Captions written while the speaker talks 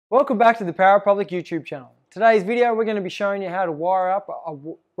Welcome back to the Power Public YouTube channel. Today's video we're going to be showing you how to wire up a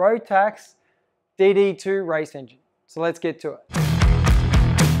Rotax DD2 race engine. So let's get to it.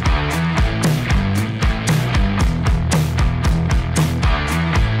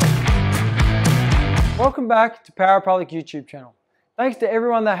 Welcome back to Power Public YouTube channel. Thanks to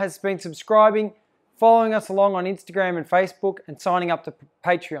everyone that has been subscribing, following us along on Instagram and Facebook, and signing up to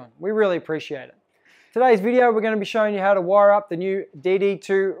Patreon. We really appreciate it. Today's video we're going to be showing you how to wire up the new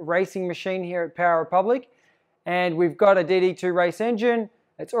DD2 racing machine here at Power Republic. And we've got a DD2 race engine.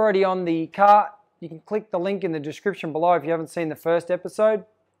 It's already on the Kart. You can click the link in the description below if you haven't seen the first episode.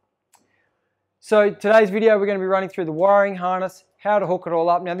 So today's video we're going to be running through the wiring harness, how to hook it all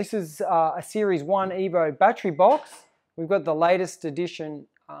up. Now this is a Series 1 Evo battery box. We've got the latest edition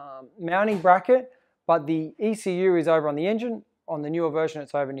mounting bracket, but the ECU is over on the engine. On the newer version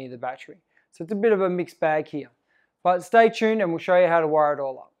it's over near the battery. So it's a bit of a mixed bag here. But stay tuned and we'll show you how to wire it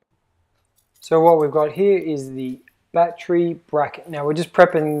all up. So what we've got here is the battery bracket. Now we're just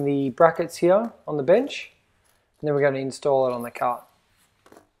prepping the brackets here on the bench, and then we're going to install it on the cart.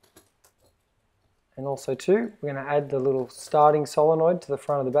 And also too, we're going to add the little starting solenoid to the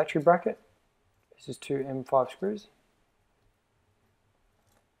front of the battery bracket. This is 2 M5 screws.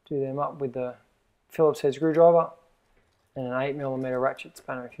 Do them up with the Phillips head screwdriver and an 8mm ratchet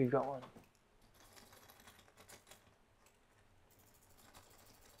spanner if you've got one.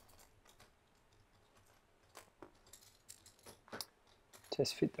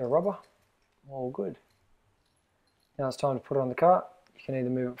 Test fit the rubber, all good. Now it's time to put it on the cart. You can either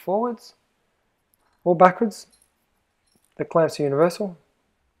move it forwards or backwards. The clamps are universal.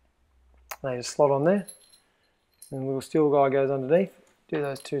 They just slot on there. And the little steel guy goes underneath. Do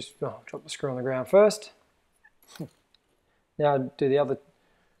those two, drop the screw on the ground first. Now do the other,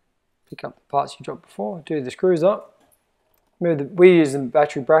 pick up the parts you dropped before, do the screws up. We use the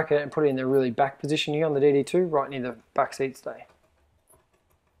battery bracket and put it in the really back position here on the DD2, right near the back seat stay.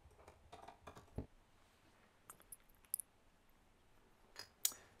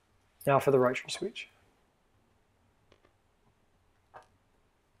 Now for the rotary switch.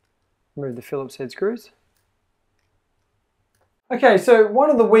 Remove the Phillips head screws. Okay, so one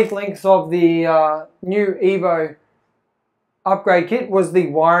of the weak links of the new Evo upgrade kit was the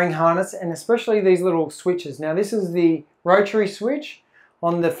wiring harness, and especially these little switches. Now this is the rotary switch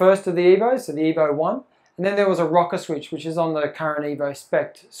on the first of the Evo, so the Evo 1, and then there was a rocker switch which is on the current Evo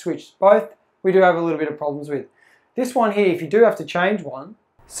spec switch. Both we do have a little bit of problems with. This one here, if you do have to change one,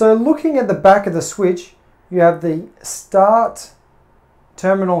 so looking at the back of the switch, you have the start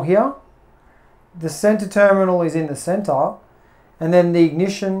terminal here. The center terminal is in the center, and then the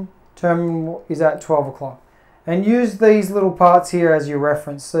ignition terminal is at 12 o'clock. And use these little parts here as your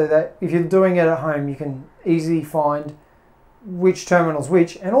reference so that if you're doing it at home, you can easily find which terminal's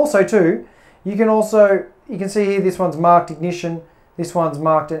which. And also too, you can see here this one's marked ignition, this one's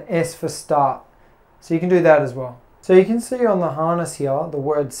marked an S for start. So you can do that as well. So you can see on the harness here the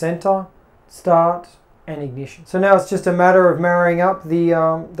word center, start and ignition. So now it's just a matter of marrying up the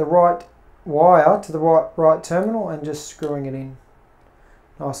right wire to the right terminal and just screwing it in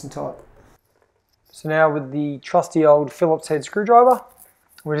nice and tight. So now with the trusty old Phillips head screwdriver,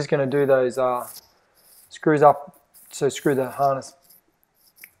 we're just going to do those screws up, so screw the harness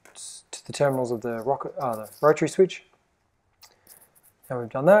to the terminals of the rotary switch. Now we've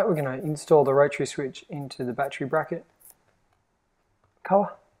done that, we're going to install the rotary switch into the battery bracket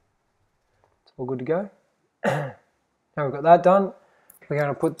cover. It's all good to go. Now we've got that done, we're going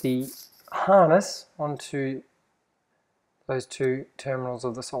to put the harness onto those 2 terminals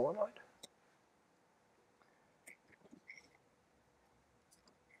of the solenoid.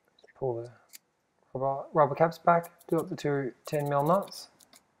 Pull the rubber caps back, do up the 2 10mm nuts,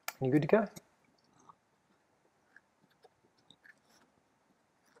 and you're good to go.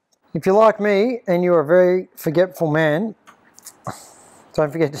 If you're like me and you're a very forgetful man,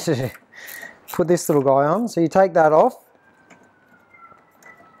 don't forget to put this little guy on. So you take that off.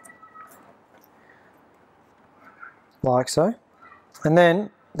 Like so. And then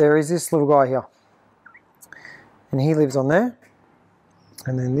there is this little guy here. And he lives on there.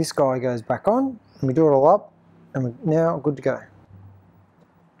 And then this guy goes back on. And we do it all up. And we're now good to go.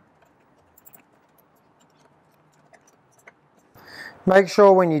 Make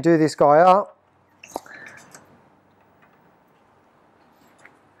sure when you do this guy up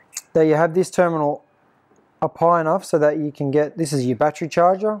that you have this terminal up high enough so that you can get, this is your battery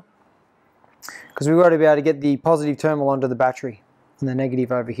charger, because we've got to be able to get the positive terminal onto the battery and the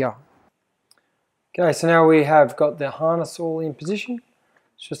negative over here. Okay, so now we have got the harness all in position.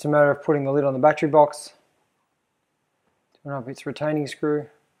 It's just a matter of putting the lid on the battery box, doing up its retaining screw,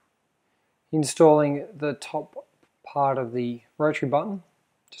 installing the top part of the rotary button,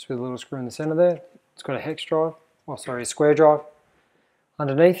 just with a little screw in the center there. It's got a hex drive, oh sorry, a square drive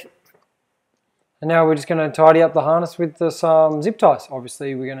underneath. And now we're just going to tidy up the harness with some zip ties.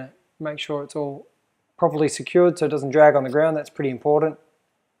 Obviously we're going to make sure it's all properly secured so it doesn't drag on the ground. That's pretty important.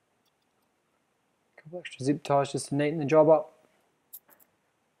 A couple extra zip ties just to neaten the job up.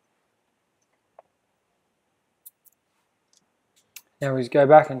 Now we just go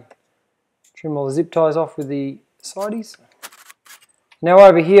back and trim all the zip ties off with the sideys. Now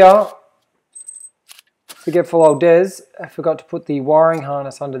over here, forgetful old Des, I forgot to put the wiring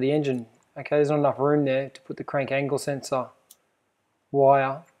harness under the engine. Okay, there's not enough room there to put the crank angle sensor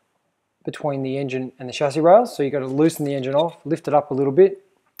wire between the engine and the chassis rails, so you've got to loosen the engine off, lift it up a little bit,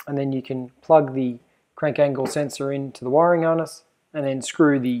 and then you can plug the crank angle sensor into the wiring harness and then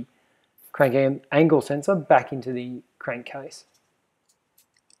screw the crank angle sensor back into the crankcase.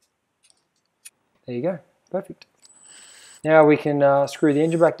 There you go, perfect. Now we can screw the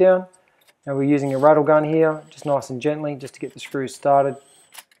engine back down. Now we're using a rattle gun here, just nice and gently, just to get the screws started.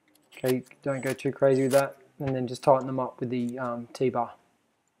 Okay, don't go too crazy with that, and then just tighten them up with the T-bar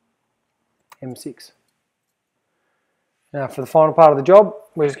M6. Now for the final part of the job,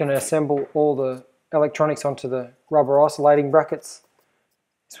 we're just going to assemble all the electronics onto the rubber isolating brackets.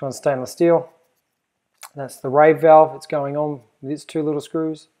 This one's stainless steel. That's the rave valve. It's going on with its two little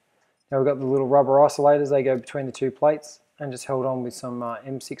screws. Now we've got the little rubber isolators. They go between the two plates and just held on with some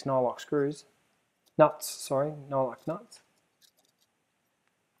M6 nylock screws. Nylock nuts.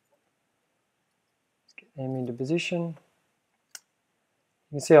 Them into position.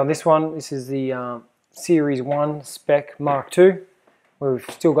 You can see on this one, this is the Series 1 Spec Mark II, where we've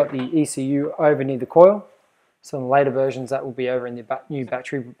still got the ECU over near the coil. Some later versions that will be over in the new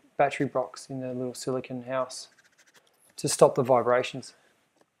battery box in the little silicon house to stop the vibrations.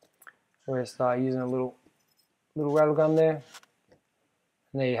 We're just using a little rattle gun there,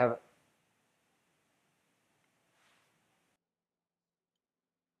 and there you have it.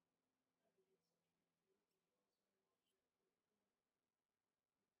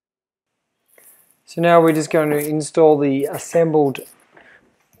 So now we're just going to install the assembled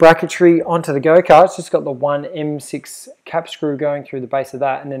bracketry onto the go-kart. It's just got the one M6 cap screw going through the base of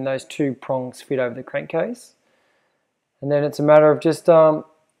that, and then those two prongs fit over the crankcase. And then it's a matter of just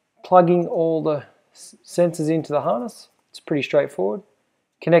plugging all the sensors into the harness. It's pretty straightforward.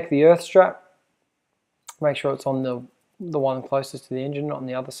 Connect the earth strap. Make sure it's on the one closest to the engine, not on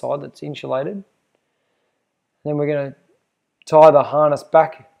the other side that's insulated. And then we're going to tie the harness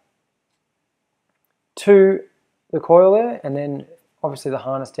back to the coil there, and then obviously the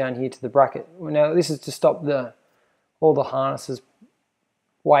harness down here to the bracket. Now this is to stop all the harnesses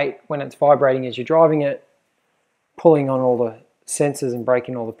weight when it's vibrating as you're driving it, pulling on all the sensors and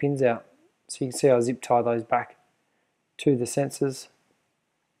breaking all the pins out. So you can see I zip tie those back to the sensors,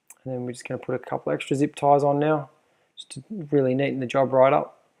 and then we're just going to put a couple extra zip ties on now just to really neaten the job right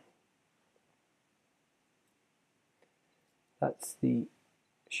up. That's the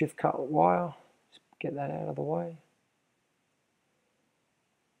shift cut wire. Get that out of the way.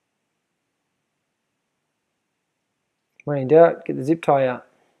 When in doubt, get the zip tie out.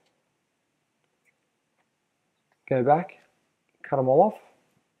 Go back, cut them all off.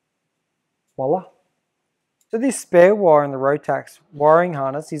 Voila. So this spare wire in the Rotax wiring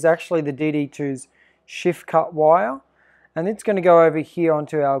harness is actually the DD2's shift cut wire, and it's going to go over here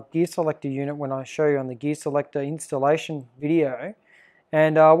onto our gear selector unit when I show you on the gear selector installation video.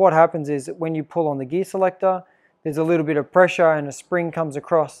 And what happens is that when you pull on the gear selector, there's a little bit of pressure and a spring comes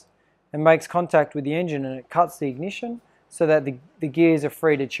across and makes contact with the engine, and it cuts the ignition so that the gears are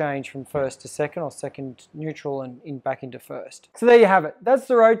free to change from first to second, or second neutral and back into first. So there you have it. That's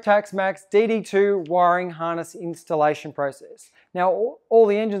the Rotax Max DD2 wiring harness installation process. Now all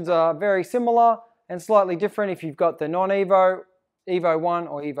the engines are very similar and slightly different if you've got the non-Evo, Evo 1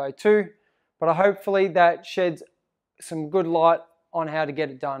 or Evo 2, but hopefully that sheds some good light on how to get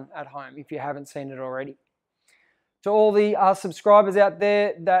it done at home if you haven't seen it already. To all the subscribers out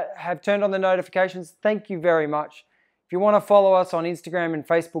there that have turned on the notifications, thank you very much. If you want to follow us on Instagram and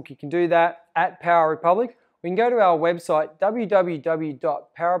Facebook, you can do that at Power Republic. We can go to our website,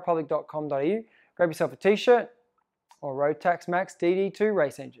 www.powerrepublic.com.au, grab yourself a t-shirt or Rotax Max DD2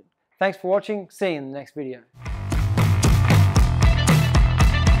 race engine. Thanks for watching. See you in the next video.